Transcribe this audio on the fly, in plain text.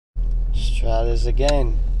Try this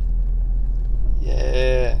again.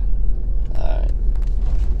 Yeah. Alright.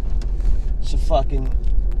 It's a fucking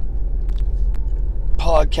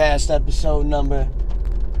podcast episode number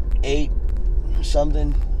 8 or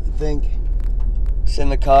something, I think. It's in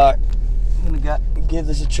the car. I'm gonna give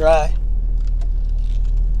this a try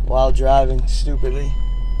while driving stupidly.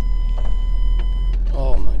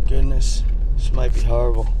 Oh my goodness. This might be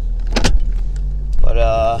horrible. But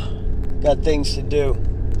got things to do.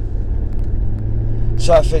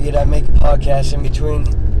 So I figured I'd make a podcast in between.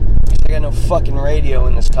 I got no fucking radio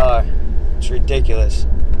in this car. It's ridiculous.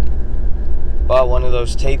 Bought one of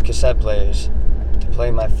those tape cassette players to play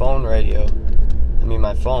my phone radio.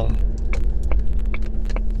 My phone.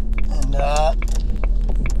 And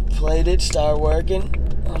played it, started working.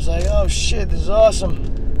 I was like, oh shit, this is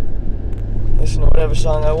awesome. Listen to whatever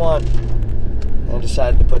song I want. And I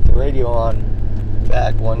decided to put the radio on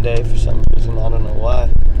back one day for some reason, I don't know why.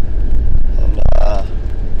 And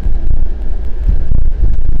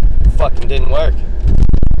fucking didn't work.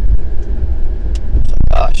 It's like,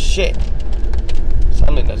 oh shit.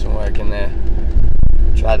 Something doesn't work in there.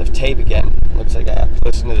 Try the tape again. Looks like I have to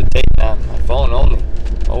listen to the tape now. My phone only.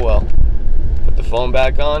 Oh well. Put the phone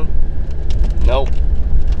back on. Nope.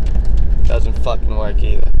 Doesn't fucking work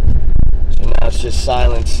either. So now it's just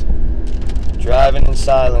silence. Driving in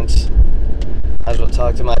silence. Might as well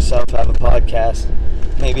talk to myself, have a podcast.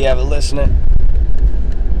 Maybe have a listener.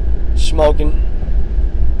 Smoking.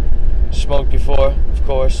 Smoked before, of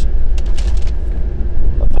course.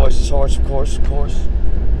 My voice is hoarse, of course.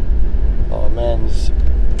 Oh man, it's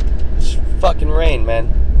fucking rain,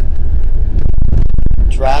 man.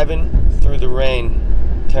 Driving through the rain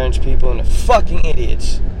turns people into fucking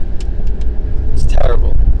idiots. It's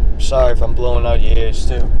terrible. I'm sorry if I'm blowing out your ears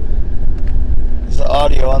too. Because the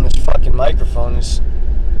audio on this fucking microphone is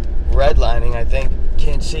redlining, I think.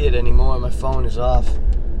 Can't see it anymore. My phone is off.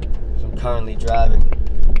 Because I'm currently driving.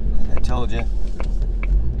 Like I told you.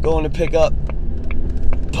 Going to pick up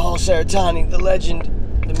Paul Saratani, the legend,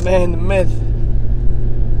 the man, the myth.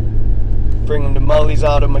 Bring him to Mully's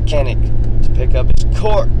Auto Mechanic to pick up his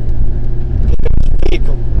court. Pick up his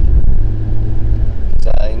vehicle.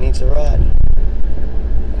 Because he needs a ride.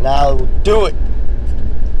 And I will do it.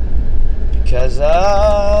 Because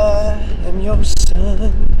I am your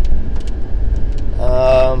son.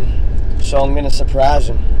 So I'm gonna surprise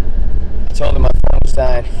him. I told him my phone was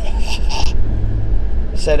dying.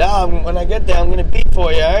 I said, when I get there, I'm gonna beep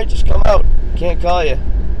for you, alright? Just come out. Can't call you.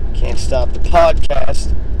 Can't stop the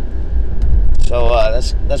podcast. So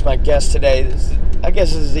that's my guest today. I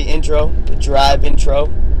guess this is the intro, the drive intro.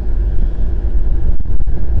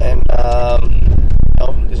 And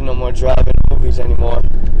there's no more drive-in movies anymore,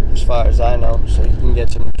 as far as I know. So you can get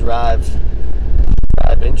some drive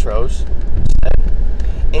intros.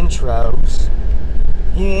 Intros.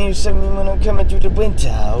 You hear something when I'm coming through the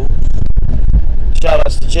window. Shout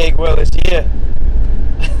outs to Jake Willis here.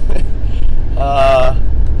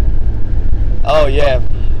 Oh yeah.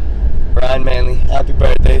 Brian Manley, happy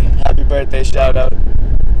birthday shout out.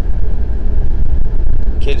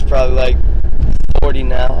 Kid's probably like 40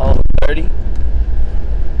 now, oh 30.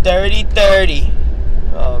 30.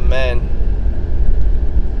 Oh man.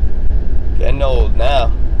 Getting old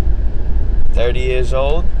now. 30 years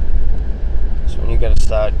old. So when you gotta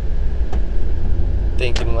start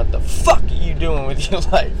thinking, what the fuck are you doing with your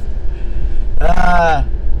life?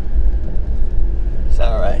 It's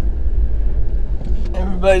alright.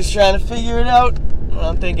 Everybody's trying to figure it out. I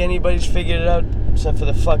don't think anybody's figured it out except for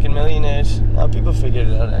the fucking millionaires. A lot of people figured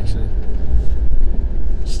it out, actually.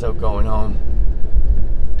 Still going home.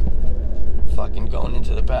 Fucking going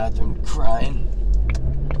into the bathroom crying.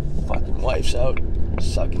 Fucking wife's out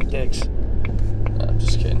sucking dicks. No, I'm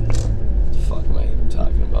just kidding. What the fuck am I even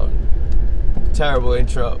talking about? Terrible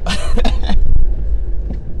intro.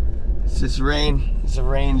 It's just rain. The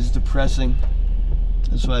rain is depressing.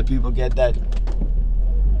 That's why people get that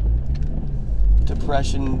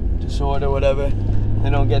depression disorder, whatever. They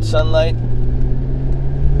don't get sunlight.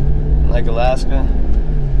 Like Alaska.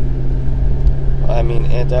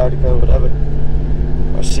 Antarctica, whatever.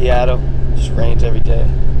 Or Seattle. It just rains every day.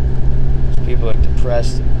 People are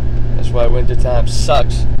depressed. That's why wintertime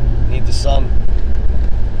sucks. Need the sun.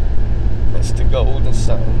 It's the golden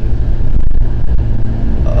sun.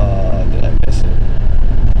 Did I miss it?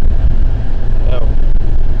 No.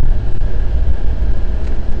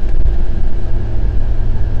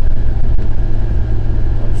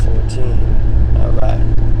 Alright.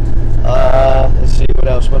 Let's see, what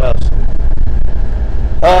else?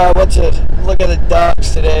 Look at the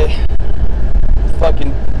dogs today.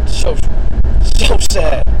 Fucking so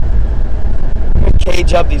sad. I'm gonna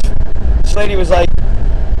cage up these this lady was like,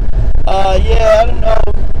 yeah, I don't know,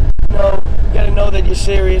 you gotta know that you're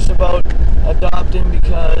serious about adopting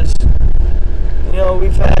because,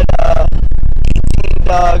 we've had 18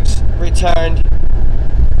 dogs returned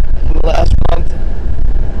in the last month.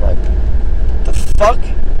 I'm like, the fuck?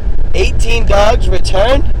 18 dogs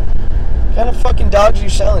returned? What kind of fucking dogs are you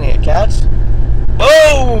selling here, cats?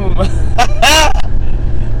 Boom!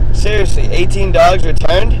 Seriously, 18 dogs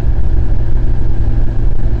returned?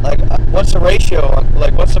 Like, what's the ratio?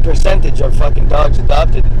 Like, what's the percentage of fucking dogs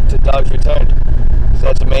adopted to dogs returned? 'Cause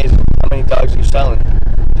that's amazing. How many dogs are you selling?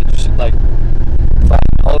 Did you, like, find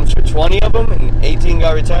homes for 20 of them and 18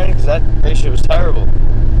 got returned? Because that ratio was terrible.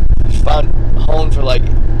 You found homes for, like,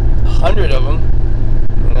 100 of them,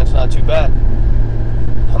 and that's not too bad.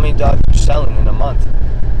 How many dogs are you selling in a month?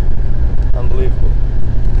 Unbelievable.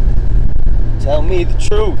 Tell me the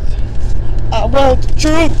truth. I want the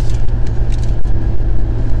truth.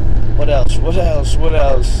 What else?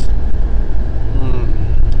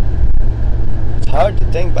 It's hard to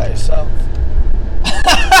think by yourself.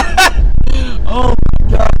 Oh my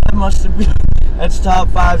god, that must have been... That's top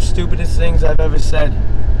 5 stupidest things I've ever said.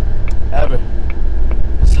 Ever.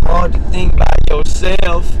 It's hard to think by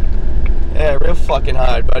yourself. Yeah, real fucking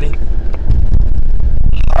hard, buddy.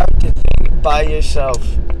 Hard to think by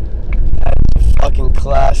yourself. That's a fucking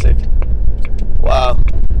classic. Wow.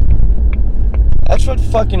 That's what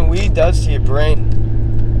fucking weed does to your brain.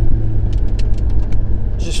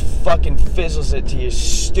 Just fucking fizzles it to your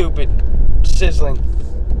stupid, sizzling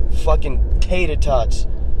fucking tater tots.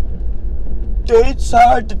 It's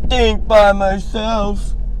hard to think by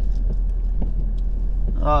myself.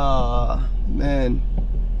 Ah, man.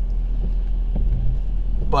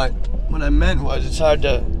 But what I meant was it's hard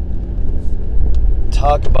to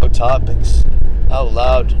talk about topics out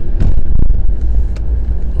loud.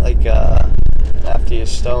 Like, after you're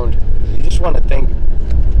stoned. You just want to think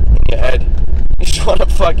in your head. You just want to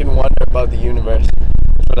fucking wonder about the universe.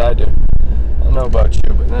 That's what I do. I don't know about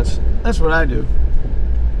you, but that's what I do.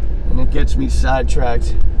 And it gets me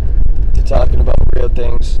sidetracked to talking about real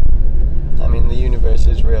things. I mean, the universe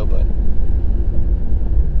is real, but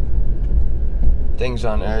things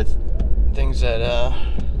on Earth, things that are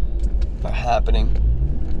happening,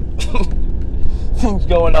 things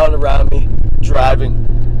going on around me, driving.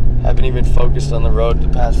 Haven't even focused on the road the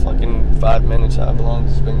past fucking 5 minutes, however long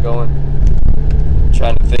it's been going.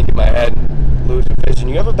 Trying to think in my head, losing vision.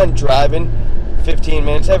 You ever been driving 15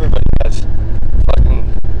 minutes? Everybody has.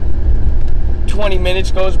 Fucking 20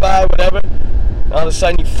 minutes goes by, whatever. And all of a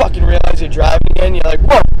sudden you fucking realize you're driving again. You're like,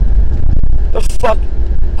 whoa, the fuck?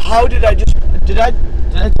 How did I take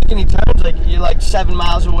any turns? Like, you're like 7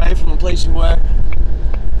 miles away from the place you were,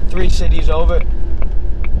 3 cities over.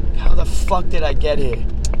 How the fuck did I get here?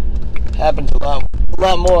 Happens a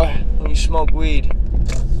lot more when you smoke weed.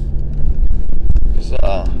 Cause,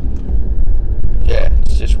 yeah,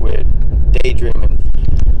 it's just weird. Daydreaming.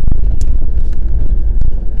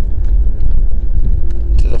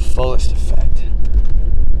 To the fullest effect.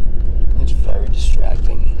 It's very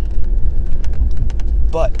distracting.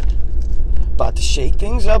 But, about to shake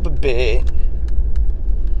things up a bit.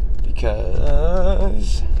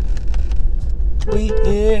 Because we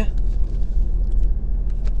here.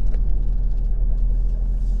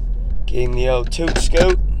 Gave him the old toot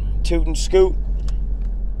and scoot.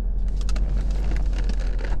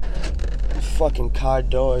 Fucking car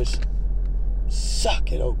doors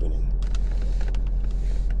suck at opening.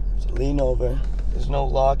 So lean over. There's no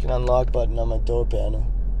lock and unlock button on my door panel.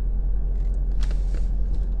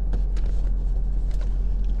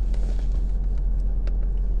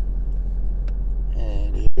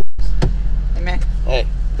 And it is. Hey man. Hey.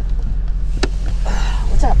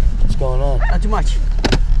 What's up? What's going on? Not too much.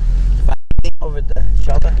 Over at the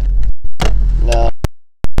shelter? No.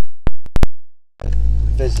 I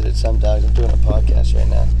visited some dogs. I'm doing a podcast right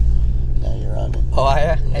now. Now you're on it. Oh, are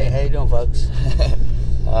you? Hey, how you doing, folks?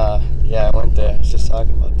 Yeah, I went there. I was just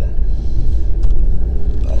talking about that.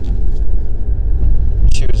 But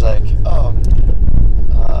she was like, oh,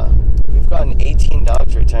 we've gotten 18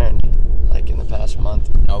 dogs returned, like, in the past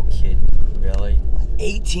month. No kid. Really?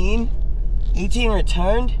 18? 18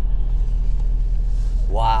 returned?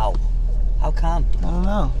 Wow. How come? I don't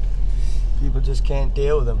know. People just can't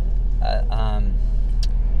deal with them.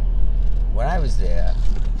 When I was there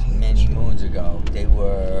many moons ago, they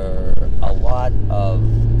were a lot of,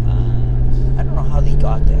 I don't know how they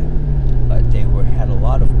got there, but they had a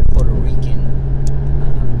lot of Puerto Rican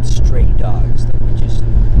stray dogs that were just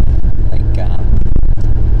like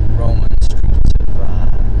roaming the streets of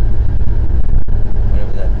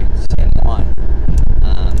whatever that big San Juan,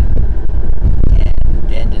 and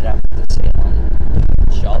ended up at the sale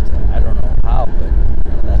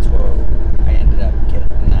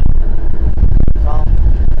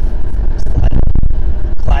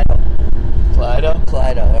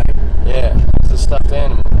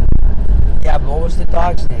what was the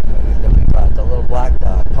dog's name that we got? The little black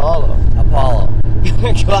dog. Apollo.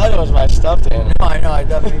 Clyde was my stuffed animal. No, I know. I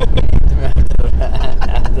thought we named him after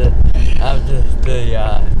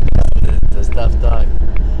the stuffed dog.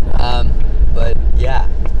 But yeah,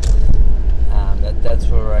 that's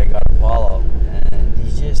where I got Apollo, and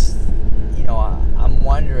he's just, I'm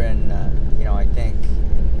wondering. I think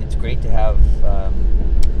it's great to have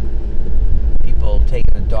people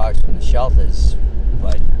taking the dogs from the shelters,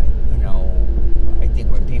 but I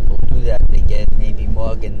think when people do that, they get maybe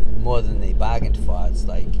more than they bargained for. It's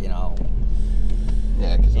like, Yeah,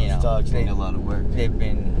 because those dogs need a lot of work. They've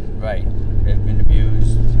been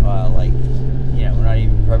abused, not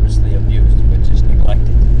even purposely abused, but just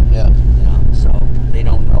neglected. Yeah. So they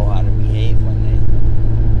don't know how to behave when they,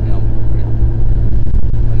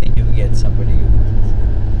 when they do get somebody who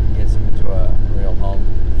gets them into a real home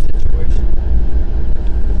situation.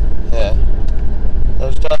 Yeah.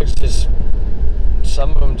 Those dogs just,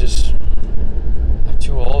 some of them just are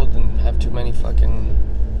too old and have too many fucking,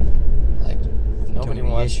 nobody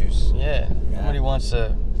wants issues. Yeah. Nobody wants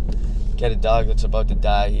to get a dog that's about to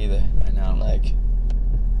die either. I know. And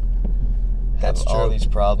That's have all true. these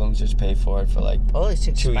problems, just pay for it for It's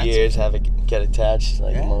 2 expensive. years, have it get attached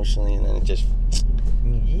emotionally, and then it just. I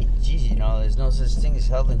mean, geez, there's no such thing as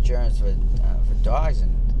health insurance for dogs,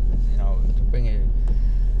 and to bring a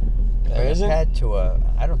pet to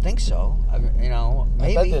I don't think so.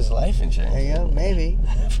 Maybe. I bet there's life insurance. Yeah, maybe.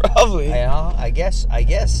 Probably. I guess. I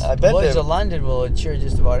bet Lloyd's of London will insure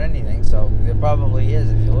just about anything, so there probably is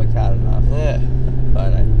if you look hard enough. Yeah.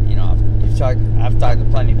 But I've talked to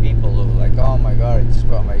plenty of people who are like, oh my god, I just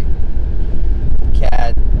brought my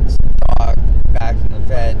cat, dog back from the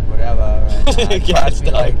vet, whatever. And it cost me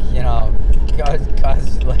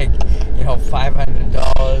cost like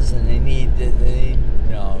 $500, and they need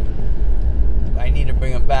I need to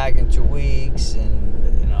bring him back in 2 weeks, and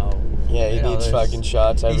Yeah, he needs fucking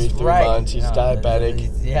shots every 3 months. He's diabetic.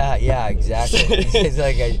 Yeah, exactly. It's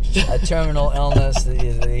like a terminal illness. That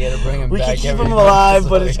you got to bring him We back. can keep every him month. alive,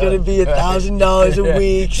 but it's going to be $1,000 a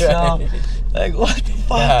week. So, what the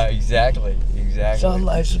fuck? Yeah, exactly. It's on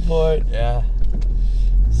life support. Yeah.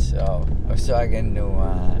 So I was talking to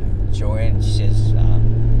Joanne. She says,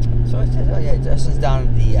 so I said, oh yeah, Justin's down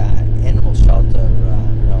at the animal shelter,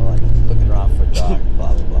 looking around for a dog,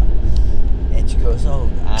 blah blah blah. And she goes, oh,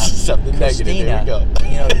 something Christina, negative.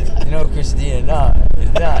 There we go. Christina. No,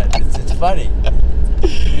 it's not. It's funny.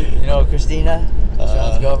 You know Christina,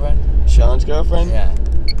 Sean's girlfriend. Sean's girlfriend? Yeah.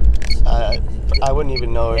 I wouldn't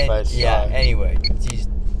even know if I saw. Yeah. her. Anyway, she's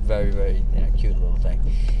very, very cute little thing.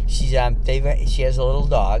 She's she has a little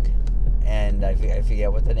dog, and I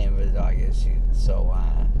forget what the name of the dog is.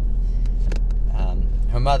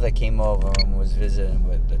 Her mother came over and was visiting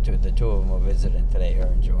with the two of them were visiting today, her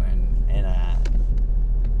and Joanne, and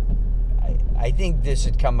I think this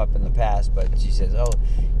had come up in the past, but she says, oh,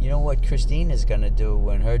 you know what Christina's gonna do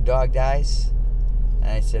when her dog dies?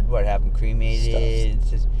 And I said, what, have him cremated?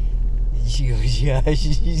 She goes, yeah,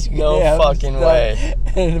 she's gonna No have fucking stuff. way.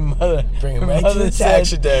 And the mother, Bring him her right to mother the said,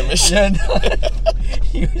 taxidermist.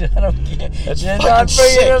 That's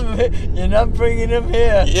You're not bringing him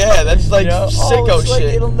here. Yeah, that's like sicko it's shit.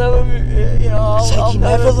 Like it'll never be, I'll he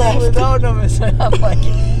never never be left. without him. And I'm like,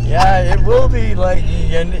 yeah, it will be like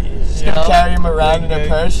Just gonna carry him around in a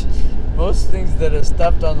purse. Most things that are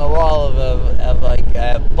stuffed on the wall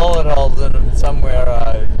have bullet holes in them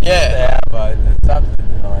somewhere. Yeah. Something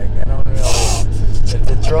I don't really. It's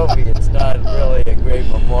a trophy. It's not really a great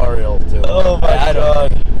memorial to. Oh my I don't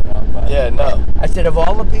God. think, Yeah, no. I said, of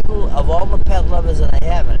all the pet lovers that I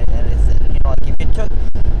have, and I said,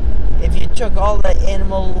 if you took all the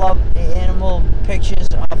animal pictures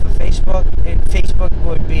off of Facebook, Facebook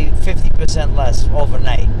would be 50% less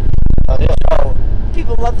overnight. So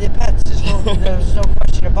people love their pets. There's no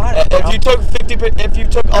question about it. If you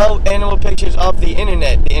took all animal pictures off the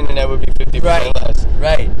internet would be 50% less.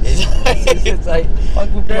 Right. It's like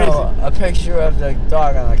Fucking crazy. a picture of the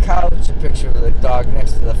dog on the couch, a picture of the dog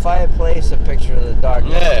next to the fireplace, a picture of the dog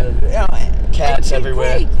next to the Cats it's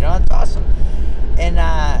everywhere. Great, it's awesome. And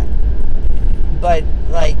but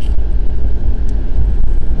like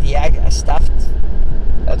the stuffed.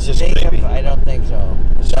 That's just thing, creepy. I don't think so.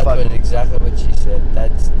 It's That's fucking- exactly what she said.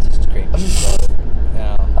 That's just creepy. So,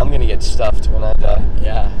 I'm gonna get stuffed when I die.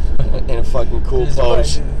 yeah. In a fucking cool This is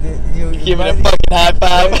pose. what- you Give it a might- fucking high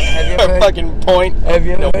five. Have you Or ever- a fucking point. Have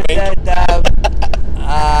you ever No heard wink.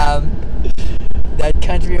 that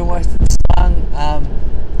country and western song?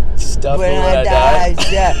 Stuff me When I die,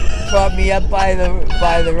 yeah, prop me up by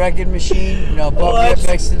the record machine. Bump me up What?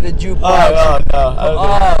 next to the jukebox. Oh no!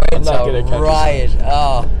 Oh, I'm it's not good at a country riot.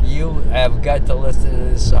 Oh, have got to listen to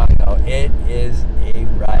this song though. It is a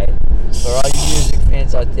riot. For all you music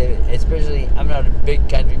fans out there, especially, I'm not a big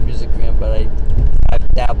country music fan, but I've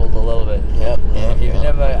dabbled a little bit. Yep. If you've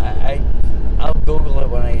never, I'll Google it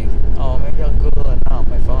when maybe I'll Google it now on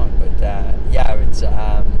my phone. But yeah, it's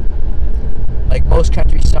like most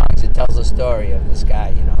country songs, it tells a story of this guy.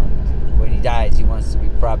 You know, and when he dies, he wants to be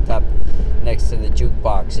propped up next to the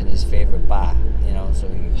jukebox in his favorite bar. You know, so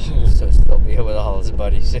he'll still be here with all his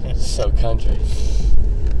buddies. So country.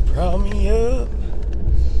 Prop me up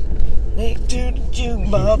next to the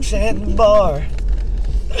jukebox and the bar.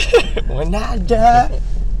 When I die.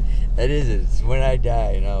 That is it. It's when I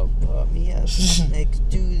die, you know. Put me up next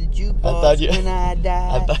to the jukebox when I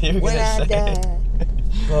die. I thought you were when gonna I say die.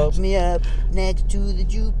 Put me up next to the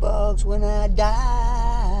jukebox when I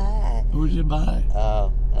die. Who'd you buy?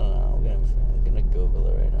 Oh, I don't know. I'm gonna Google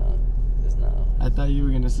it right now. Just now. I thought you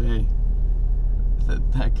were gonna say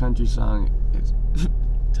that country song is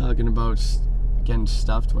talking about getting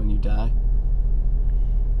stuffed when you die.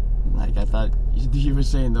 Like, I thought you were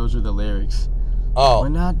saying those were the lyrics. Oh.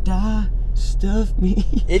 When I die, stuff me.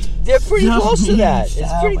 They're pretty Stuff close to me that. It's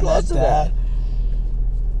inside pretty when close to I that.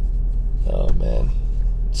 die. Oh, man.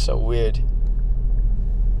 It's so weird.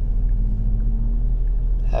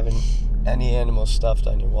 Having any animal stuffed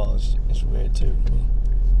on your wall is weird, too, to me.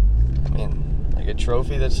 I mean, like a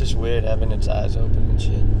trophy, that's just weird, having its eyes open and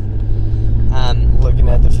shit. Looking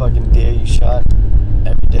at the fucking deer you shot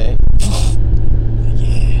every day.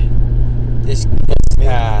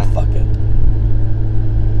 Yeah.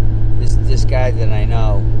 This guy that I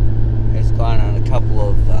know has gone on a couple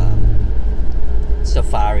of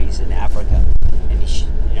safaris in Africa, and these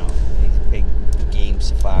big game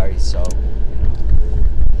safaris. So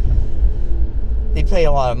they pay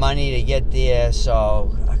a lot of money to get there.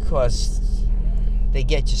 So of course they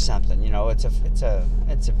get you something. You know, it's a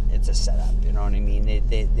setup. You know what I mean?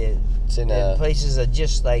 The places are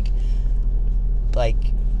just like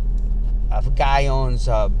if a guy owns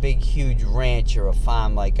a big, huge ranch or a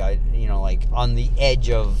farm, like on the edge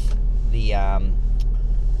of the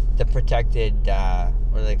protected, what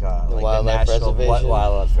do they call it? The like wildlife the national reservation?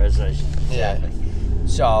 wildlife reservation. Exactly. Yeah.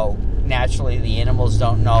 So naturally, the animals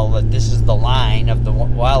don't know that this is the line of the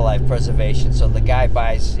wildlife preservation. So the guy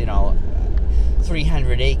buys,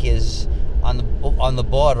 300 acres on the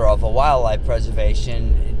border of a wildlife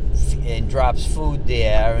preservation and drops food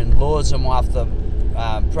there and lures them off the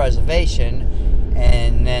preservation,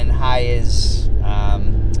 and then hires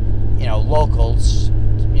locals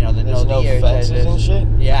that There's know no the area. fences and shit?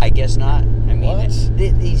 Yeah, I guess not. I mean, What?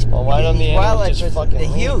 these Why don't the animals wildlife just fucking they're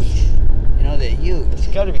leave? huge. They're huge. There's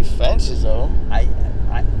gotta be fences, though.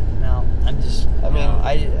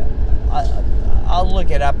 I'll look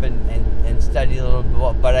it up and study a little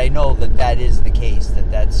bit, but I know that is the case.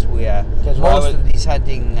 That's where most of these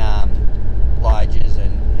hunting lodges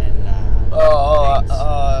and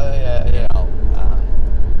yeah.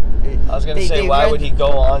 I was gonna say, why wouldn't he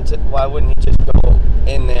just go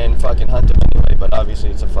in there and fucking hunt them anyway? But obviously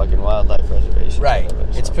it's a fucking wildlife reservation. Right.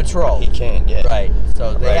 Whatever, It's so patrolled. He can't, yeah. Right.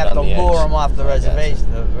 So they Right have to on the lure edge. them off the I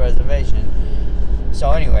gotcha. reservation.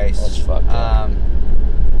 So anyways. That's fucked up.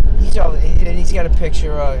 He's got a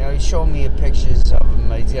picture of, he's showing me pictures of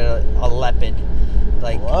him. He's got a leopard,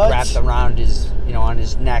 What? wrapped around his, on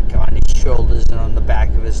his neck, on his shoulders, and on the back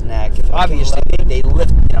of his neck. And obviously, they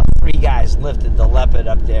lift, 3 guys lifted the leopard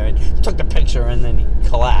up there and took the picture, and then he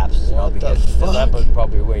collapsed. What the because the fuck? leopard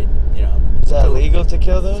probably weighed, Is that illegal to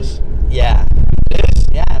kill those? Yeah. It is?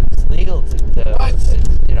 Yeah, it's legal to What?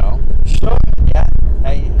 Sure. Yeah.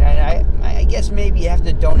 I guess maybe you have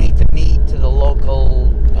to donate the meat to the local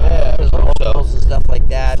locals and stuff like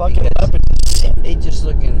that. Fucking because leopard. they just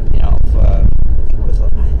looking, for, I think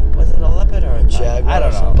was it a leopard or a jaguar? I don't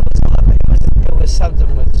or know. something? It was a leopard. It was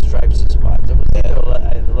something with stripes and spots. It was either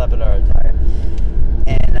a leopard or a tiger.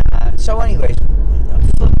 And so anyways, I'm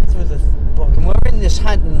flipping through the book, and we're in this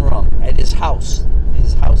hunting room at his house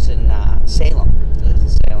in Salem.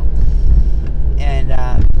 And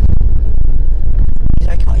he's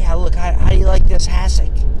like, oh yeah, look, how do you like this hassock?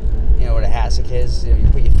 You know what a hassock is? You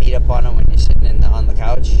put your feet up on it when you're sitting on the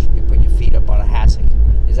couch. You put your feet up on a hassock.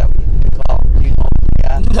 Is that what you call it? You know?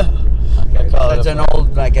 Yeah. No. Okay. I call So it it's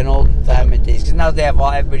an old time of days. Because now they have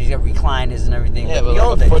everybody's got recliners and everything. Yeah, but but the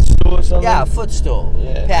old like a days, footstool or something? yeah, a footstool,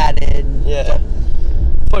 Yeah. padded. Yeah.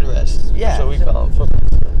 Footrest. Yeah. So we call them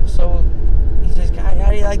footrest. So he says, "Guy, how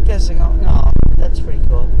do you like this?" I go, "No, that's pretty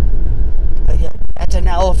cool." Yeah, that's an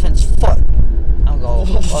elephant's foot. I'm going,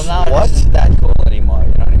 well, now What? it isn't that cool anymore.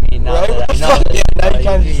 You know what I mean? Now Right? that I know Fuck, that, yeah, now you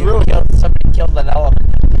kinda just ruined it. somebody killed an elephant,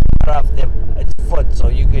 cut off its foot, so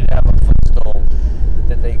you could have a footstool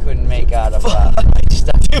that's that they couldn't make out of Fuck.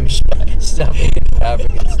 stuffing and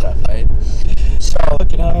fabric and stuff, right? So,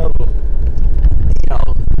 Fucking horrible.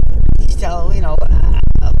 he's telling, I'm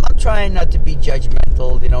trying not to be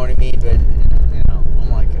judgmental, you know what I mean? But,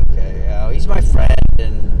 I'm like, okay, he's my friend,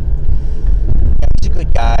 and he's a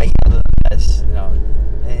good guy, nonetheless,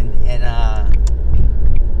 and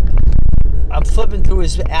I'm flipping through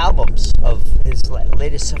his albums of his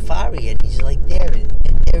latest Safari, and he's like there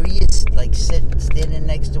he is, like standing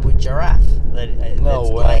next to a giraffe. No that's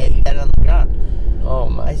way. lying dead on the ground. Oh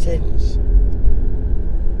my I said, goodness.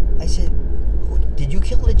 did you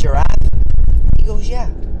kill the giraffe? He goes, yeah.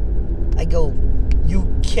 I go,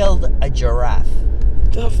 you killed a giraffe.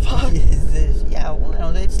 The fuck? Yeah,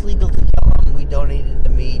 well, it's legal to kill them. We donated the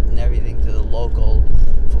meat and everything to the local.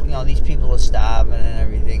 These people are starving and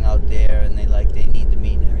everything out there, and they need the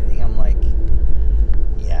meat and everything. I'm like,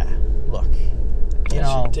 yeah, look,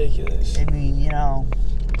 That's ridiculous. I mean,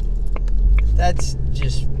 that's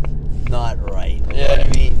just not right. You know Yeah. what I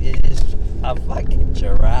mean? It is a fucking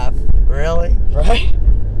giraffe, really? Right?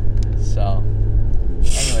 So,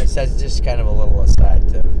 anyways, that's just kind of a little aside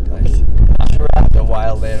to the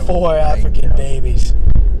wild animal. 4 thing, African babies.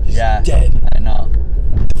 Just Yeah, dead. I know.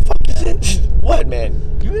 Fuck is it? What, man?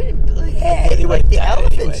 You wouldn't believe They like would've the died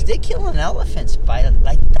elephants. anyway. They're killing elephants by the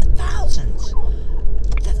thousands.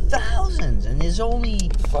 The thousands, and there's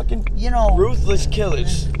only Fucking you ruthless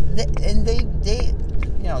killers. they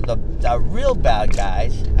the real bad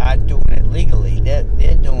guys aren't doing it legally. They're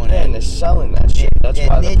doing Yeah, and they're it. selling that shit. That's and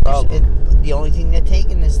why they're the problem. the only thing they're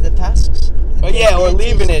taking is the tusks. Oh, yeah, or They're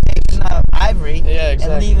leaving just it. taking the ivory Yeah,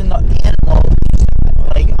 exactly. and leaving the animal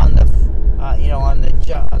like on the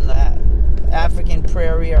on the African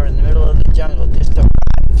prairie or in the middle of the jungle just to rot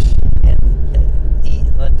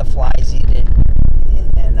and let the flies eat it,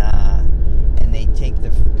 and they take the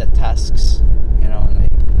tusks, and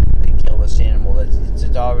they kill this animal that's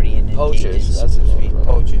it's already in Poachers, endangered that's the species. name.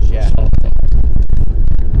 Poachers, yeah.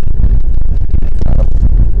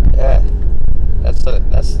 Yeah. That's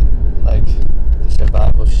like the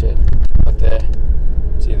survival shit out there.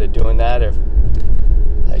 It's either doing that or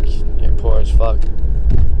like you're poor as fuck,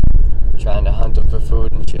 trying to hunt them for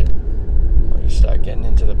food and shit, or you start getting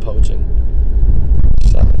into the poaching.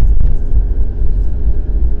 Selling.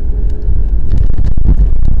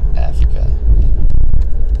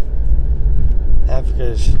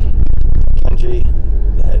 Africa's a country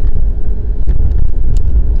that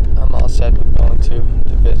I'm all set with going to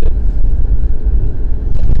visit.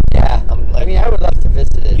 Yeah, I I would love to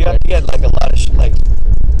visit it. You have to get like a lot of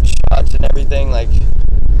shots and everything. Like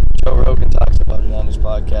Joe Rogan talks about it on his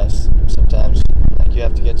podcast sometimes. Like you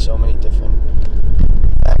have to get so many different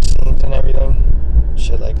vaccines and everything,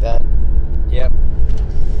 shit like that. Yep.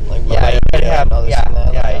 Like Yeah, you gotta have. and all this and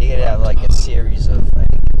that. Yeah, you gotta have like a series of. I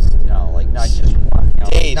think it's like not just one.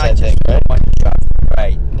 Days, not I just think, right? one shot.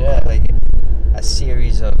 Right. Yeah. Like a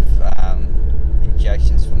series of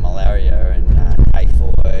injections for malaria and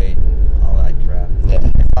typhoid and all that crap. Yeah.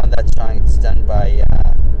 I found that song. It's done by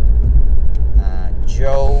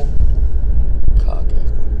Joe Cocker.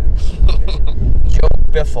 Joe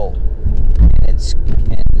Biffle, and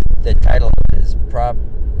the title of it is prop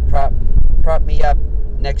me up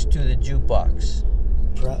next to the jukebox.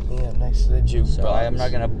 Prop me up next to the jukebox. So I'm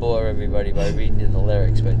not gonna bore everybody by reading you the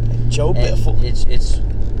lyrics, but Joe and Biffle. It's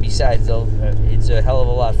besides it's a hell of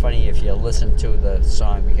a lot funny if you listen to the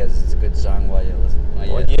song because it's a good song while you listen.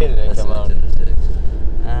 What year did it come out? To the lyrics.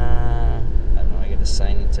 I don't know. I got to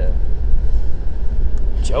sign into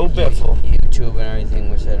Joe Biffle. YouTube and everything,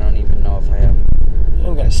 which I don't even know if I have. You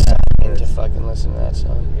don't gotta sign in to fucking listen to that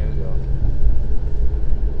song. Here we go.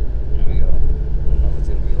 Here we go. I don't know if it's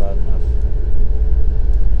gonna be loud enough.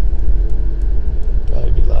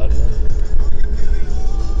 Probably be loud enough.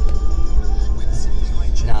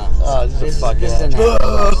 No. Oh, this is a fucking this ad. is an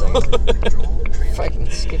fucking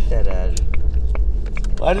skip that ad.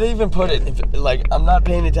 Why did they even put it? If, I'm not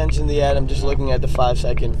paying attention to the ad. I'm just looking at the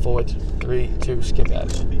 5-second 4, 3, 2 skip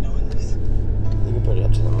ads. You can put it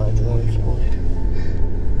up to the mic if you want.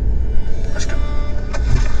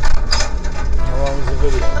 How long is the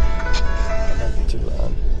video? That might be too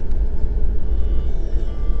loud.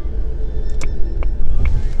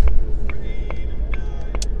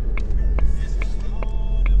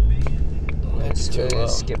 That's too low.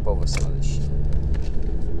 Skip over some of this shit.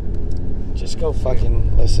 Just go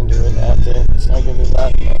fucking listen to it after. It's not gonna be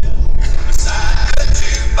loud enough.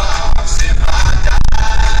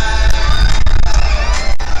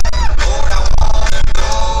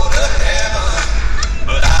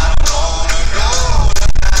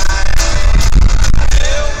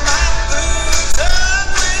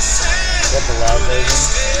 Is that the loud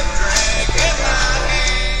version?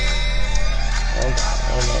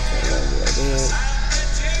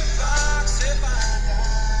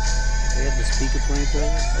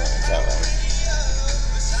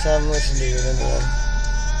 listen to it anyway.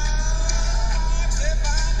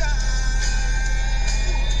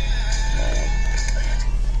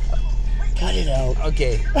 Cut it out.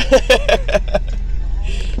 Okay.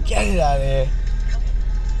 Get it out of here.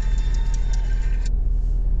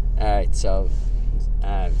 Alright, so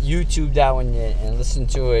YouTube that one and listen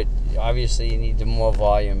to it. Obviously, you need the more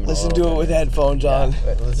volume. Listen to it with headphones on.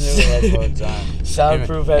 Yeah, listen to it with headphones on.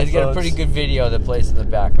 Soundproof and headphones. you got a pretty good video that plays in the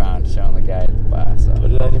background showing the guy at the bar. So.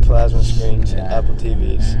 Put it on your plasma screens and Yeah. Apple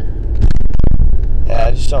TVs. Mhm. Yeah,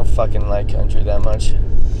 I just don't fucking like country that much.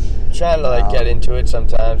 Trying to like No. get into it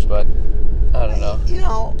sometimes, but I don't know. You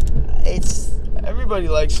know, it's Everybody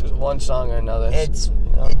likes one song or another. it's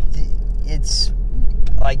you know? it's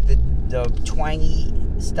like the twangy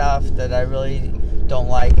stuff that I really don't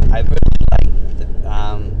like. I really like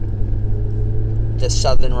the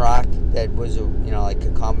southern rock that was like a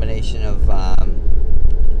combination of rock and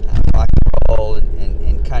roll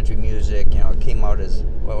and country music. It came out as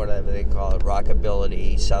whatever they call it,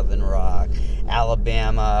 rockabilly, southern rock,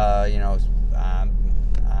 Alabama.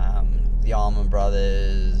 The Allman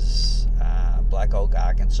Brothers, Black Oak,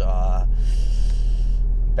 Arkansas.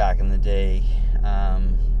 Back in the day,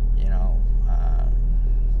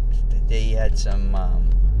 they had some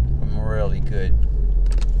really good,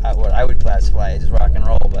 what I would classify as rock and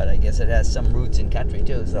roll, but I guess it has some roots in country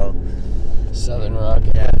too. So Southern rock.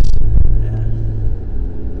 yeah,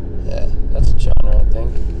 Yeah, that's a genre, I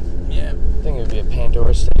think. yeah, I think it would be a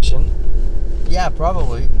Pandora station. yeah,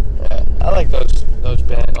 probably. Yeah, I like those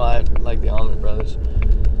bands. Well, I like the Allman Brothers.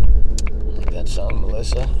 I like that song,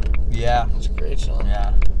 Melissa. Yeah, It's a great song.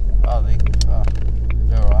 yeah.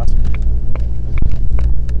 They were awesome.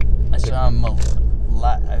 I saw him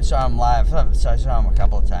live. So I saw him a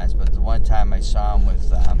couple of times, but the one time I saw him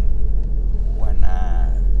with when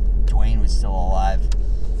Dwayne was still alive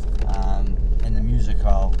in the music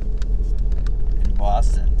hall in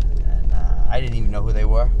Boston, and I didn't even know who they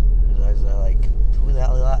were. I was like, who the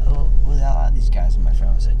hell are these guys? And my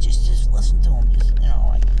friend was like, just listen to them. Just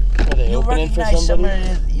Are they you'll opening for recognize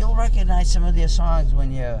somebody? you'll recognize some of their songs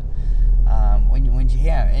when you hear them.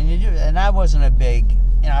 And you do. And I wasn't a big,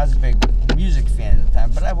 I was a big music fan at the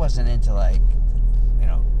time, but I wasn't into like,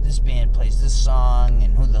 this band plays this song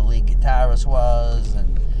and who the lead guitarist was,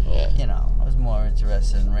 and Yeah. I was more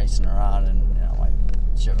interested in racing around and like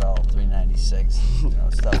Chevelle 396,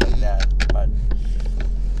 stuff like that. But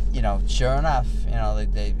sure enough,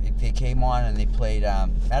 they came on and they played.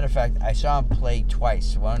 Matter of fact, I saw them play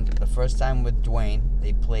twice. The first time with Dwayne,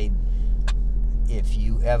 they played "If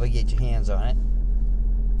You Ever Get Your Hands on It,"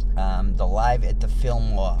 the Live at the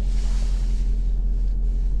Fillmore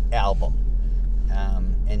album,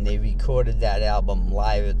 and they recorded that album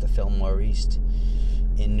live at the Fillmore East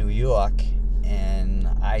in New York. And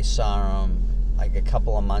I saw them like a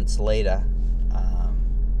couple of months later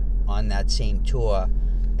on that same tour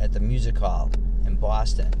at the Music Hall in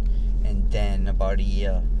Boston, and then about a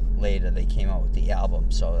year later they came out with the album.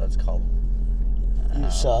 So that's called. You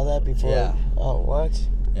saw that before? Yeah. Oh, what?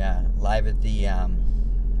 Yeah, live at the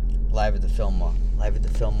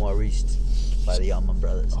Fillmore East by the Allman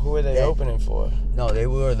Brothers. Who were they opening for? No, they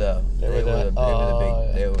were the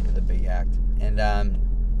big act. And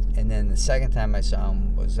then the second time I saw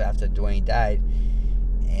him was after Dwayne died,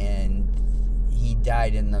 and he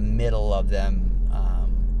died in the middle of them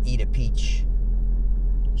Eat a Peach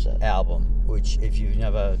album, which if you've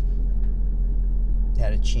never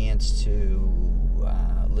had a chance to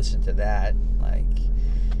listen to that, like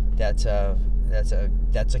that's a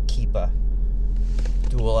keeper.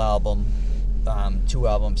 Dual album, 2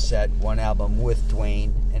 album set, 1 album with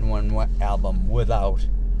Dwayne and 1 album without.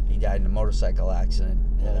 He died in a motorcycle accident.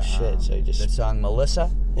 Oh shit! So you just The song Melissa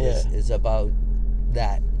is about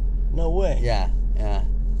that. no way. Yeah.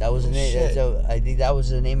 That was Oh, the name. shit. I think that was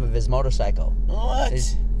the name of his motorcycle. What?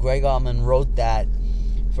 Greg Allman wrote that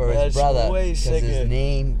for his That's brother way because sicker.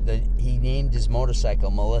 he named his motorcycle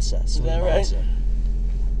Melissa. Sweet that right? Melissa.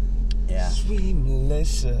 Yeah. Sweet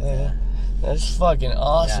Melissa. Yeah. That's fucking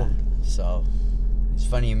awesome. Yeah. So it's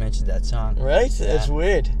funny you mentioned that song. Right? Yeah. That's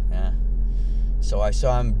weird. Yeah. So I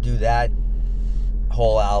saw him do that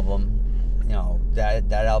whole album.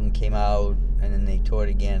 That album came out, and then they toured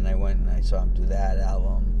again. And I went and I saw him do that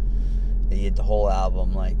album. They did the whole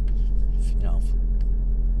album, like,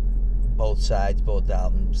 both sides, both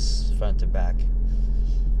albums, front to back.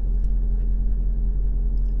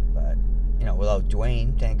 But without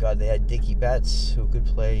Dwayne, thank God they had Dickie Betts, who could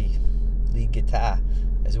play lead guitar,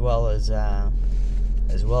 as well as Dwayne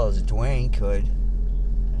could.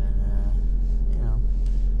 And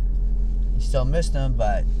you still missed him,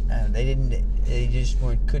 but they just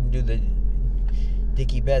couldn't do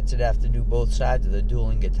Dickie Betts would have to do both sides of the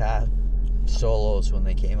dueling guitar solos when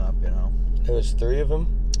they came up, you know. There was 3 of them?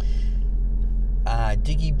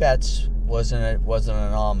 Dickie Betts wasn't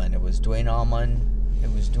an Allman. It was Dwayne Allman.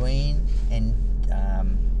 It was Dwayne and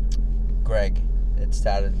Greg that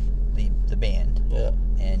started the band. Yeah.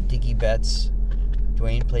 And Dickie Betts,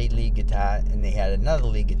 Dwayne played lead guitar, and they had another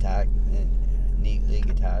lead guitarist,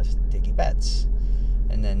 Dickie Betts.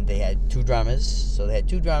 And then they had 2 drummers. So they had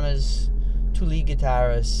 2 drummers, 2 lead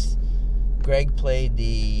guitarists. Greg played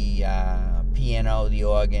the piano, the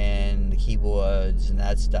organ, the keyboards, and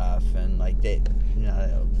that stuff. And like they, you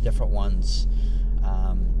know, different ones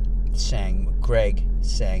sang. Greg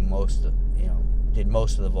sang most of, did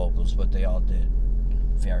most of the vocals, but they all did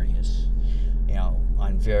various,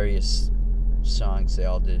 on various songs. They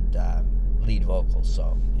all did lead vocals.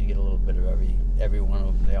 So you get a little bit of every one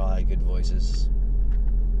of them. They all had good voices.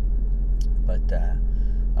 But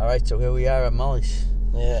all right, so here we are at Mully's.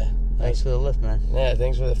 Yeah. Thanks for the lift, man. Yeah,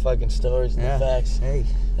 thanks for the fucking stories and the facts. Hey.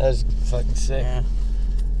 That was fucking sick. Yeah.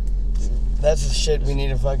 That's the shit we need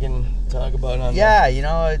to fucking talk about on Yeah, you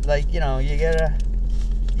gotta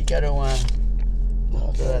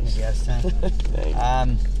Oh, throw that in the gas tank.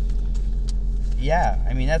 Thanks. Yeah,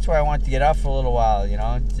 I mean, that's why I wanted to get off for a little while, and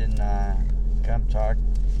come talk.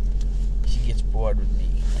 She gets bored with me.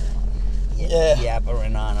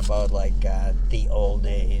 Yappering on about the old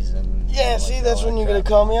days and that's when you're gonna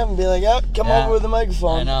call me up and be like, "Yep, come over with the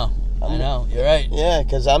microphone." I know. You're right. Yeah,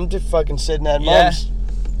 because I'm just fucking sitting at mom's,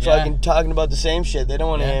 fucking talking about the same shit. They don't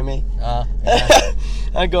want to hear me.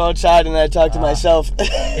 I go outside and I talk to myself.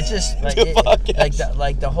 It's just like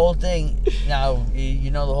the whole thing. Now you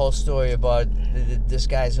know the whole story about this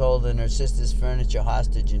guy's holding her sister's furniture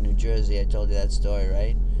hostage in New Jersey. I told you that story,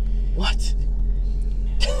 right? What?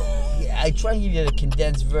 Yeah, I try to give you the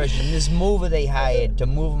condensed version. This mover they hired to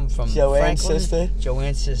move them from Joanne's sister,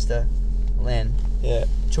 Lynn. Yeah.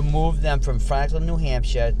 To move them from Franklin, New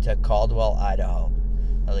Hampshire to Caldwell, Idaho.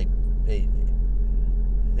 Now,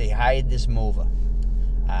 they hired this mover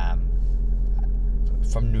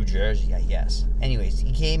from New Jersey, I guess. Anyways,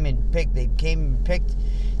 they came and picked.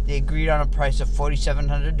 They agreed on a price of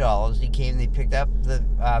 $4,700. They picked up the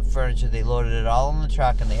furniture. They loaded it all in the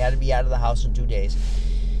truck, and they had to be out of the house in 2 days.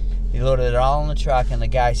 They loaded it all in the truck, and the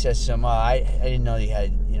guy says to him, I didn't know you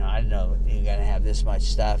had, I didn't know you were going to have this much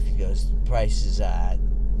stuff. He goes, the price is not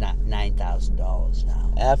 $9,000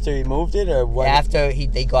 now. After he moved it, or what? After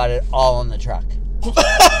they got it all in the truck.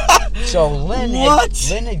 So Lynn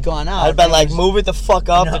had gone out. I'd been like, move it the fuck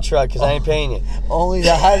off the truck, because I ain't paying you. Only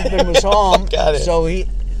the husband was home. Got it.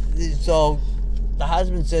 So the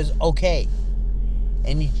husband says, okay.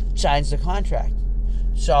 And he signs the contract.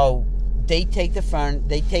 So they take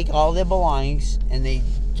they take all their belongings and they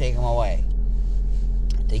take them away.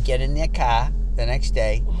 They get in their car the next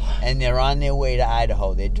day and they're on their way to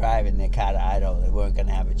Idaho. They're driving their car to Idaho. They weren't going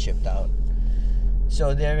to have it shipped out.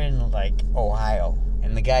 So they're in Ohio.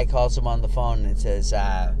 And the guy calls them on the phone and says,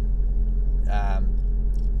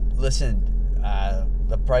 listen,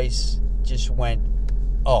 the price just went.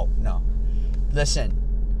 Oh, no. Listen,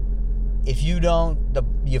 if you don't,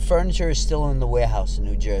 your furniture is still in the warehouse in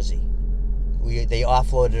New Jersey. They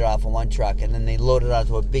offloaded it off of one truck, and then they loaded it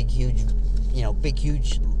onto a big, huge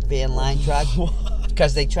van line truck.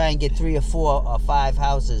 Because they try and get 3 or 4 or 5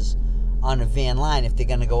 houses on a van line if they're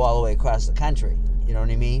going to go all the way across the country. You know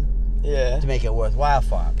what I mean? Yeah. To make it worthwhile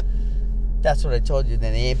for them. That's what I told you.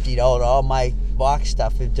 Then they emptied out all my box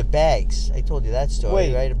stuff into bags. I told you that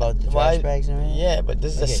story, right? About the trash bags and everything? Yeah, but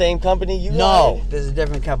this is the same company you No, there's a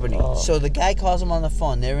different company. Oh. So the guy calls him on the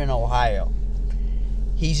phone. They're in Ohio.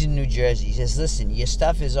 He's in New Jersey. He says, listen, your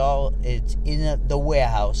stuff it's in the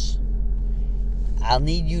warehouse. I'll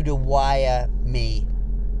need you to wire me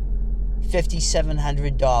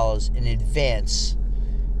 $5,700 in advance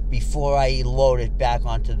before I load it back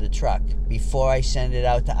onto the truck, before I send it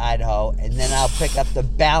out to Idaho, and then I'll pick up the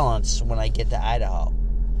balance when I get to Idaho.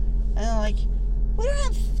 And I'm like, we don't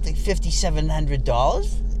have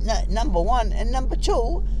 $5,700, number one, and number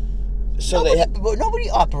two, So nobody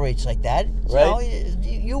operates like that. Right.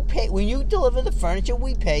 You pay, when you deliver the furniture,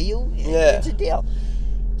 we pay you. Yeah. It's a deal.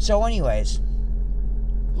 So anyways,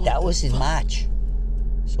 that was in March.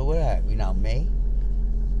 So what are we now, May?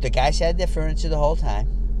 The guys had their furniture the whole time.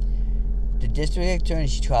 The district attorney,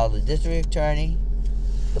 she called the district attorney,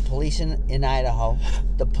 the police in Idaho,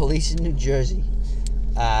 the police in New Jersey,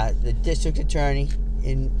 the district attorney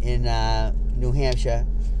in New Hampshire,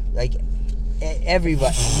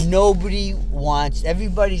 everybody.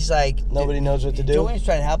 Everybody's like, nobody knows what to do. Joanne's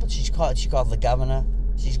trying to help, but she called the governor.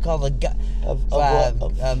 She's called the of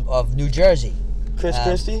of New Jersey. Chris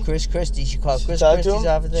Christie? Chris Christie. She called Chris Talked to Christie's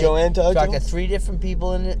him? office. Joanne talked to Talked to him? 3 different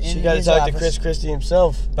people in She got to his talk office. to Chris Christie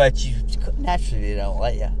himself. But you naturally they don't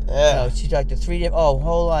let you. Yeah. No, she talked to 3 different. Oh,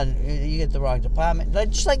 hold on, you get the wrong department.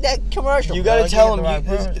 Just like that commercial. You got to Like, tell get the him wrong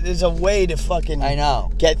person. there's a way to fucking I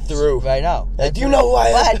know. get through. I know. Do you know who I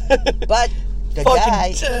am? But the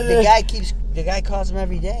Fucking guy calls him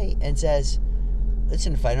every day and says,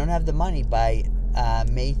 "Listen, if I don't have the money by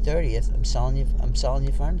May 30th, I'm selling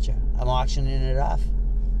you furniture. I'm auctioning it off."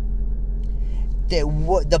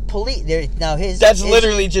 The police now That's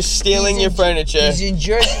literally just stealing your furniture. He's in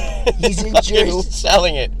Jersey. He's in Fucking Jersey.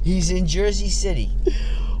 selling it. He's in Jersey City.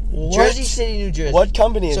 What? Jersey City, New Jersey. What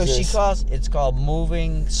company is so this? she calls. It's called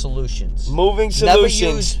Moving Solutions. Moving Never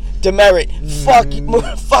Solutions. Demerit. Fuck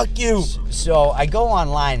you. So I go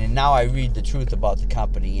online and now I read the truth about the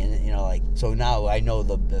company, and so now I know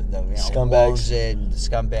the Scumbags. and the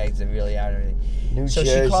scumbags that really are. And everything. New So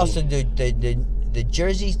Jersey. she calls the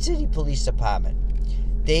Jersey City Police Department.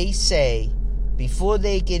 They say before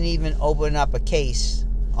they can even open up a case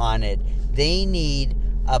on it, they need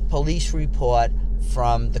a police report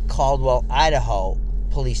from the Caldwell, Idaho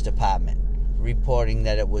Police Department reporting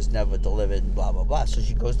that it was never delivered and blah, blah, blah. So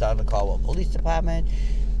she goes down to the Caldwell Police Department.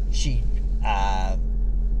 She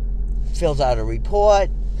fills out a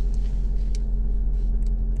report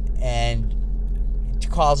and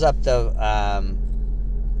calls up the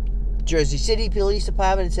Jersey City Police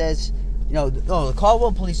Department and says, the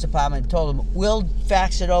Caldwell Police Department told them, we'll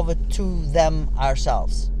fax it over to them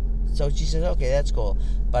ourselves. So she says, okay, that's cool.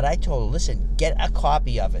 But I told her, listen, get a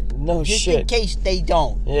copy of it. No just shit. in case they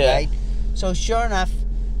don't. Yeah. Right? So sure enough,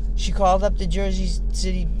 she called up the Jersey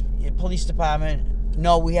City Police Department.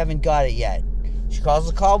 No, we haven't got it yet. She calls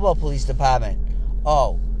the Caldwell Police Department.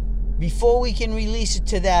 Oh, before we can release it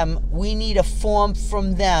to them, we need a form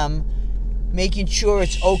from them making sure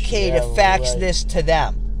it's okay to fax this to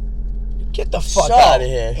them. Get the fuck out of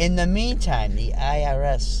here. In the meantime, the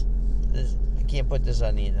IRS, I can't put this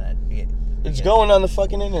on the internet. It's going on the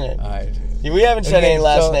fucking internet. All right. We haven't said any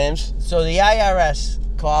last names. So the IRS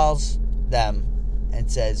calls them and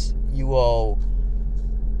says, you owe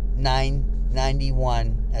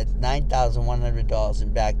 $9,100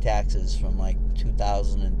 in back taxes from like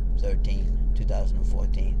 2013,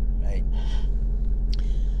 2014, right?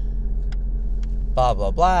 Blah, blah,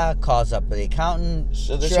 blah. Calls up the accountant.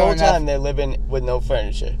 So this whole time they're living with no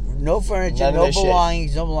furniture. No furniture, no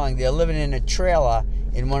belongings, no belongings. They're living in a trailer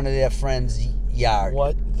in one of their friends' yard.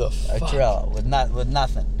 What the fuck? A trailer with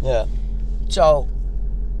nothing. Yeah. So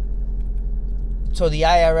the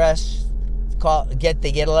IRS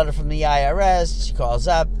they get a letter from the IRS. She calls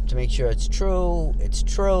up to make sure it's true. It's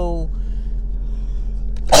true.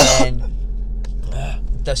 And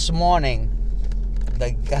this morning,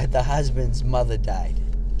 the husband's mother died.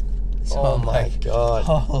 So oh my God.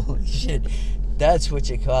 Holy shit. That's what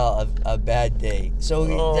you call a bad day. So,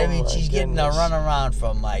 she's getting a runaround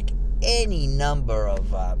from, like, any number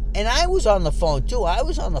of... and I was on the phone, too. I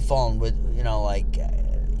was on the phone with, I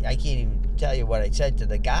can't even tell you what I said to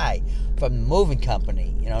the guy from the moving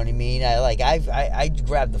company. You know what I mean? I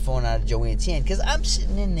grabbed the phone out of Joanne's hand because I'm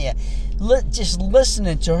sitting in there just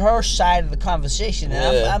listening to her side of the conversation.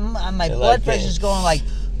 And my blood pressure's going like...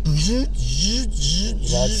 You're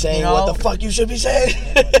not saying what the fuck you should be saying.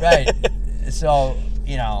 Right. So,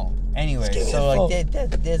 anyway, so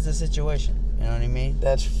there's the situation. You know what I mean?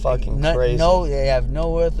 That's fucking crazy. No, they have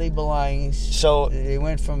no earthly belongings. So they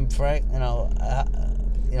went from all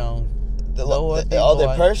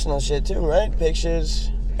their personal shit too, right?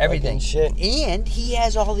 Pictures, everything, shit. And he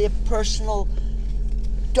has all their personal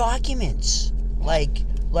documents, like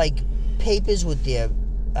papers with their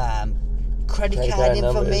credit card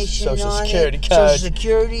information numbers, on Social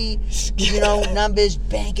Security, numbers,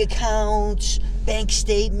 bank accounts, bank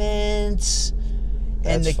statements.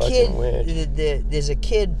 And That's the kid, weird. There's a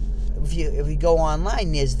kid. If you go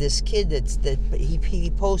online, there's this kid he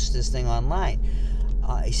posts this thing online.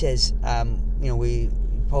 He says, we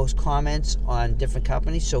post comments on different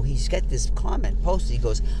companies. So he's got this comment posted. He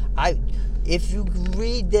goes, if you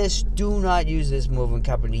read this, do not use this moving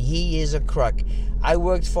company. He is a crook. I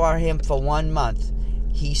worked for him for 1 month.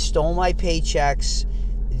 He stole my paychecks,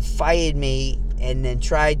 fired me, and then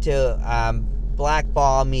tried to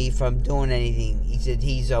blackball me from doing anything. He said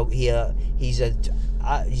he's a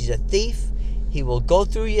thief. He will go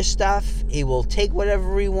through your stuff. He will take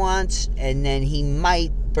whatever he wants, and then he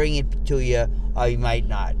might bring it to you, or he might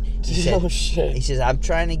not. He said, shit. He says, I'm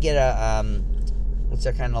trying to get a what's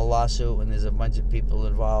that kind of lawsuit when there's a bunch of people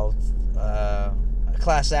involved? A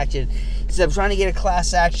class action. He said, I'm trying to get a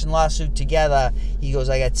class action lawsuit together. He goes,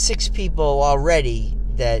 I got 6 people already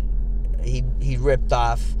that he ripped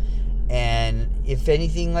off. And if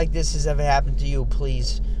anything like this has ever happened to you,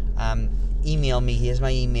 please email me. Here's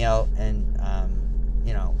my email, and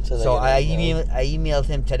So I emailed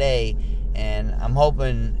him today, and I'm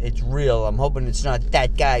hoping it's real. I'm hoping it's not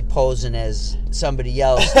that guy posing as somebody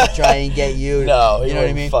else to try and get you. No, you know what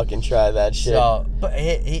I mean? Fucking try that shit. So, but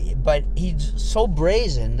he's so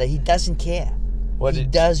brazen that he doesn't care. He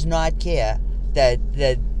does not care that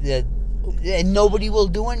and nobody will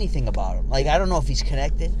do anything about him. Like, I don't know if he's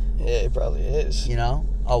connected. Yeah, it probably is.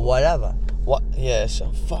 Or whatever. What? Yeah.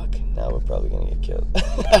 So fuck. Now we're probably gonna get killed.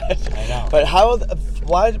 I know. But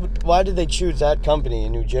why did they choose that company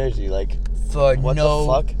in New Jersey? Like, for what no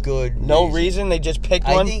the fuck? Good no reason. They just picked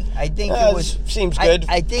one. I think it was seems good.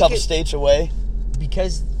 I think couple states away.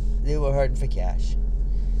 Because they were hurting for cash.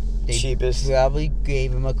 They Cheapest. probably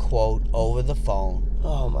gave him a quote over the phone.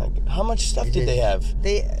 Oh my god! How much stuff did they have?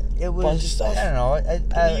 It was bunch of stuff. I don't know.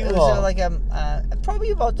 It was like probably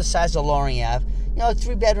about the size of Loring Ave. A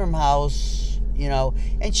 3-bedroom house.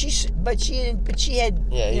 And she had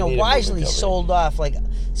wisely sold off like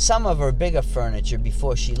some of her bigger furniture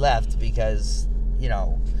before she left because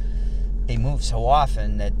they move so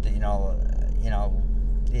often that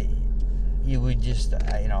you would just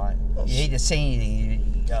you hate to say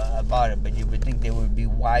anything about it, but you would think they would be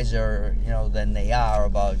wiser than they are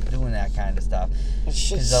about doing that kind of stuff.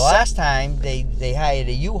 Because the last time they hired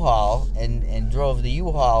a U-Haul and drove the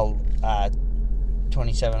U-Haul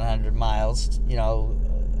 2,700 miles.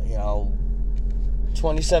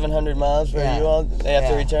 2,700 miles for a U-Haul. They have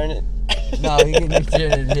to return it. No, he can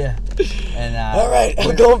return it. Yeah. And all right,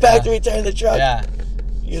 I'm going back to return the truck. Yeah.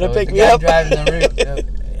 You gonna pick me up? The guy driving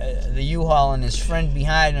the U-Haul and his friend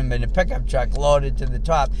behind him in a pickup truck loaded to the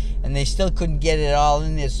top, and they still couldn't get it all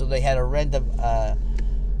in there, so they had to rent a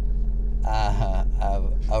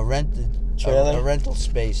rental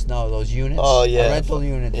space. No, those units. Oh yeah. A rental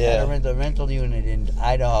unit. Yeah. They had to rent a rental unit in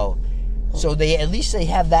Idaho, so they at least they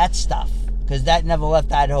have that stuff. Because that never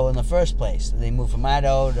left Idaho in the first place. They moved from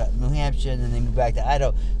Idaho to New Hampshire, and then they moved back to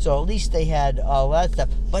Idaho. So at least they had all that stuff.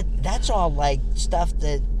 But that's all like stuff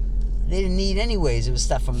that they didn't need anyways. It was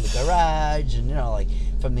stuff from the garage and like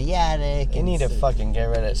from the attic. You need to fucking get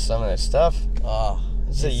rid of some of that stuff. Oh,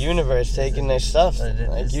 it's the universe taking their stuff.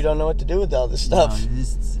 Like you don't know what to do with all this stuff. No,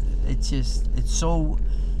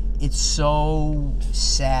 it's so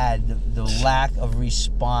sad the lack of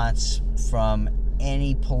response from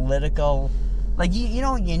any political, like you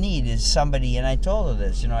know what you need is somebody, and I told her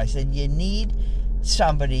this, I said you need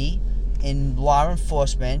somebody in law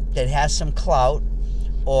enforcement that has some clout,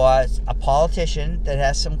 or a politician that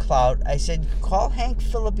has some clout. I said call Hank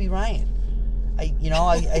Phillippe Ryan. Of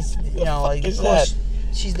course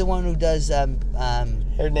she's the one who does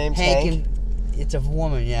her name's Hank. It's a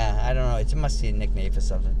woman, yeah. I don't know. It must be a nickname for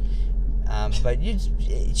something. But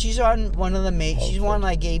she's on one of the she's on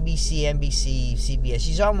like ABC, NBC, CBS.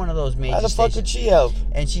 She's on one of those major stations. How the fuck would she help?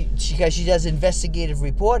 And because she does investigative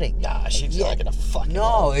reporting. Nah, she's not gonna fucking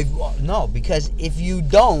help. Because if you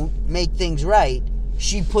don't make things right,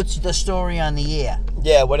 she puts the story on the air.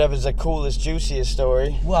 Yeah, whatever's the coolest, juiciest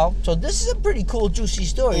story. Well, so this is a pretty cool, juicy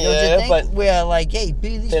story, don't you think? But where like, hey,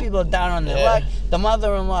 these people are down on their luck. The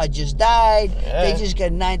mother-in-law just died. Yeah. They just got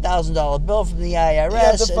a $9,000 bill from the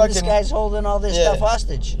IRS, and this guy's holding all this stuff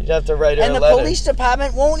hostage. You'd have to write her a letter. And the police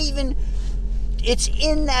department won't even. It's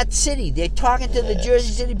in that city. They're talking to the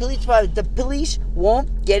Jersey City Police Department. The police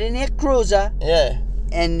won't get in their cruiser. Yeah.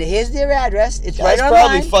 And here's their address. It's right online.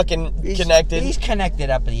 Probably fucking connected. He's connected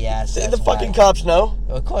up the ass. The fucking cops know.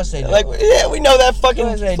 Of course they do. Like, yeah, we know that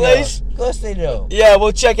fucking place. Of course they do. Yeah,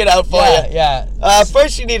 we'll check it out for you. Yeah.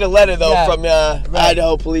 First you need a letter though from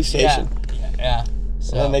Idaho Police Station. Yeah.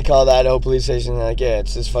 So. And then they call the Idaho Police Station and they're like, yeah,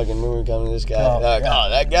 it's this fucking movie coming. This guy.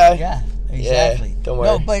 That guy. Yeah. Exactly. Yeah, don't worry.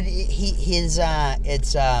 No, but his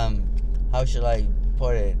it's how should I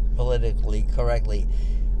put it politically correctly?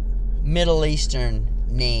 Middle Eastern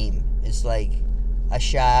name. It's like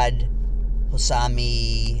Ashad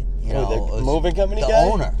Hosami, the moving company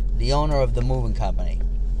guy? The owner of the moving company.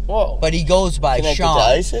 Whoa. But he goes by Connected Sean. To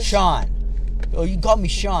ISIS? Sean. Oh, you can call me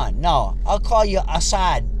Sean. No, I'll call you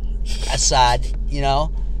Assad. Assad,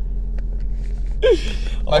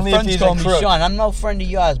 My friends call me Sean. I'm no friend of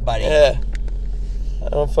yours, buddy. Yeah. I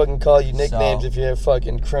don't fucking call you nicknames if you're a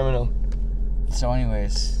fucking criminal. So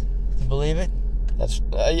anyways, you believe it? That's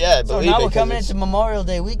I believe it. So now we're coming into Memorial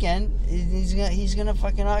Day weekend. He's gonna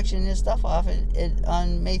fucking auction his stuff off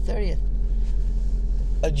on May 30th.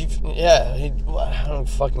 I don't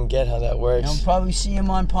fucking get how that works. You'll probably see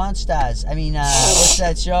him on Pawn Stars. I mean, what's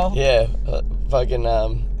that show? Yeah, fucking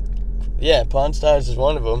Yeah, Pawn Stars is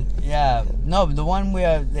one of them. Yeah, no, the one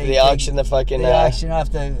where They auction the fucking... They auction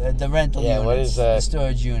off the rental yeah, units. what is that? The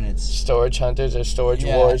storage units. Storage Hunters or Storage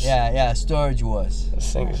Wars. Yeah, Storage Wars.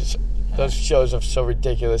 Those shows are so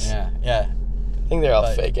ridiculous. Yeah. I think they're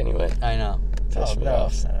all fake anyway. I know. Piss me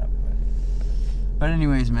off. But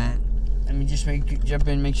anyways, man, let me just jump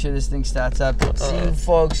in, make sure this thing starts up. See you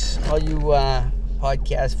folks, all you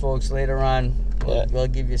podcast folks later on. We'll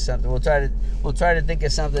give you something. We'll try to think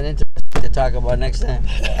of something interesting to talk about next time.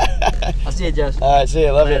 I'll see you, Josh. All right, see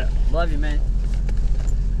you. Love you. Love you, man.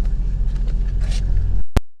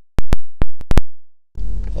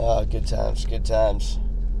 Oh, good times.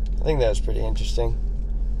 I think that was pretty interesting.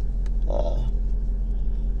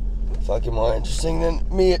 Fucking more interesting than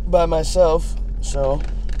me by myself. So,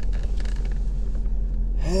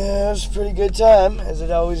 yeah, it was a pretty good time, as it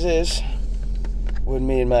always is, with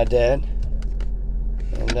me and my dad.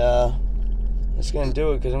 And that's gonna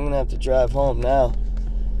do it, because I'm gonna have to drive home now.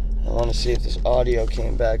 I want to see if this audio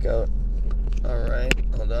came back out. Alright,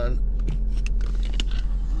 hold on.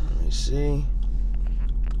 Let me see.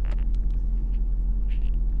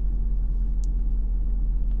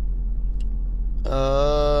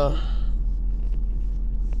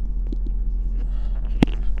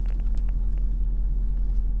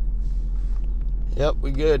 Yep,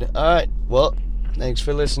 we good. Alright, well, thanks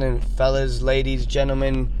for listening, fellas, ladies,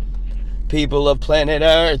 gentlemen, people of planet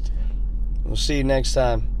Earth. We'll see you next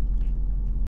time.